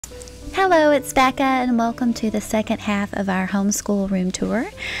Hello, it's Bekah, and welcome to the second half of our homeschool room tour.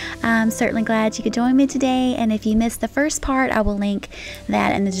 I'm certainly glad you could join me today, and if you missed the first part, I will link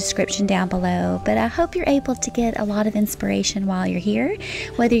that in the description down below. But I hope you're able to get a lot of inspiration while you're here,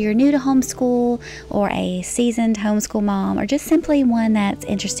 whether you're new to homeschool or a seasoned homeschool mom, or just simply one that's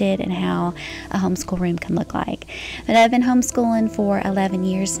interested in how a homeschool room can look like. But I've been homeschooling for 11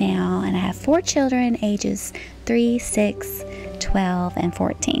 years now, and I have 4 children ages 3, 6, 12, and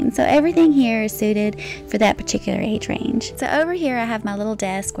 14. So everything here is suited for that particular age range. So over here I have my little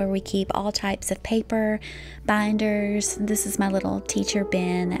desk where we keep all types of paper, binders. This is my little teacher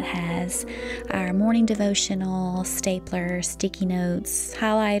bin that has our morning devotional, stapler, sticky notes,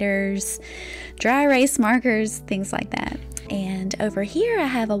 highlighters, dry erase markers, things like that. And over here I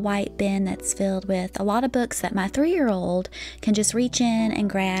have a white bin that's filled with a lot of books that my 3-year-old can just reach in and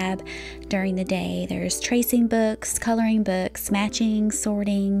grab during the day. There's tracing books, coloring books, matching,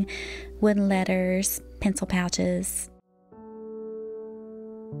 sorting, wooden letters, pencil pouches.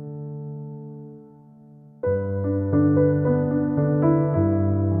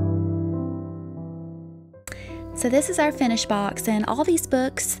 So this is our finish box, and all these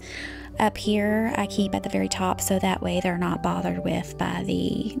books up here I keep at the very top so that way they're not bothered with by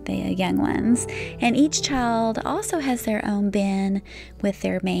the young ones. And each child also has their own bin with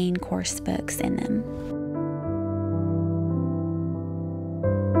their main course books in them.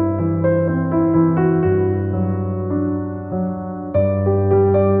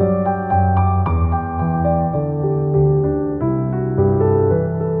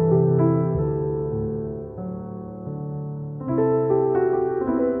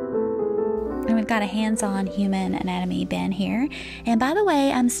 And we've got a hands-on human anatomy bin here. And by the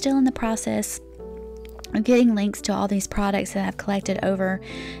way, I'm still in the process of getting links to all these products that I've collected over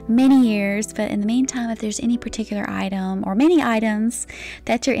many years. But in the meantime, if there's any particular item or many items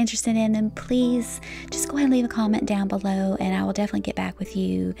that you're interested in, then please just go ahead and leave a comment down below, and I will definitely get back with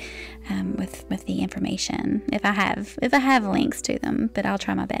you with the information if I have links to them. But I'll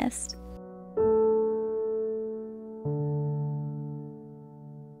try my best.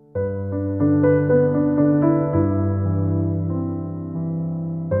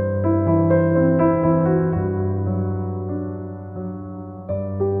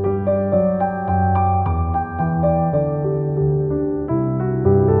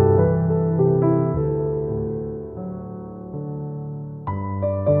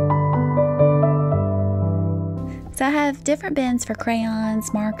 So I have different bins for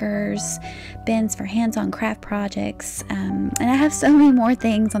crayons, markers, bins for hands-on craft projects, and I have so many more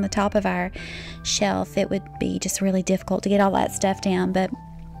things on the top of our shelf. It would be just really difficult to get all that stuff down, but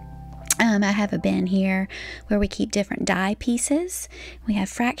I have a bin here where we keep different die pieces. We have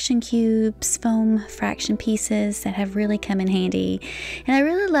fraction cubes, foam fraction pieces that have really come in handy. And I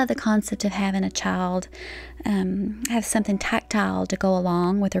really love the concept of having a child have something tactile to go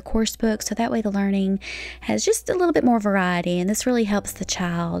along with their course book, so that way the learning has just a little bit more variety, and this really helps the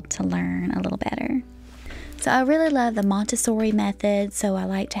child to learn a little better. So I really love the Montessori method, so I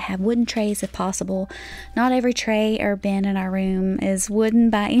like to have wooden trays if possible. Not every tray or bin in our room is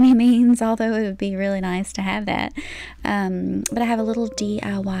wooden by any means, although it would be really nice to have that. But I have a little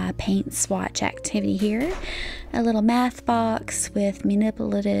DIY paint swatch activity here. A little math box with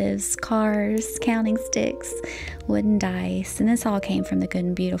manipulatives, cars, counting sticks, wooden dice, and this all came from the Good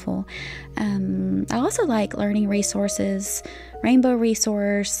and Beautiful. I also like learning resources, rainbow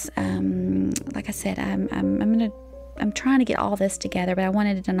resource. Like I said, I'm trying to get all this together, but I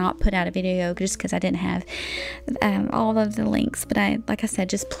wanted to not put out a video just because I didn't have all of the links. But like I said,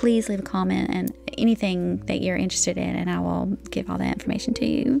 just please leave a comment and anything that you're interested in, and I will give all that information to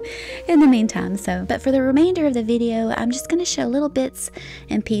you in the meantime. But for the remainder of the video, I'm just going to show little bits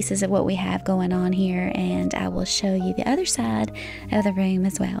and pieces of what we have going on here, and I will show you the other side of the room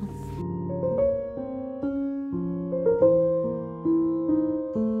as well.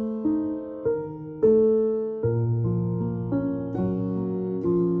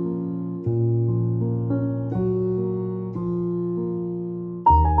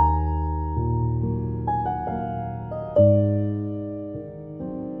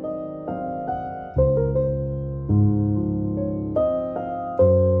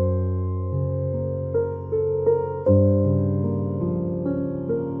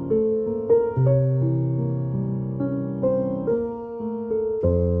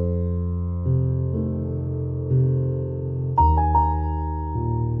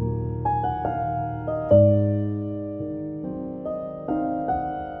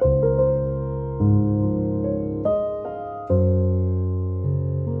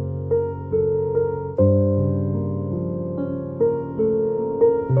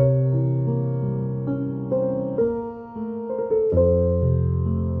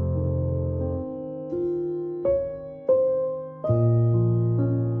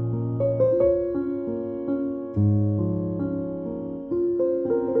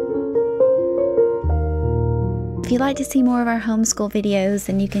 if you'd like to see more of our homeschool videos,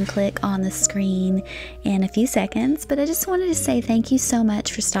 then you can click on the screen in a few seconds. But I just wanted to say thank you so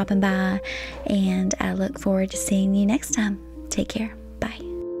much for stopping by, and I look forward to seeing you next time. Take care.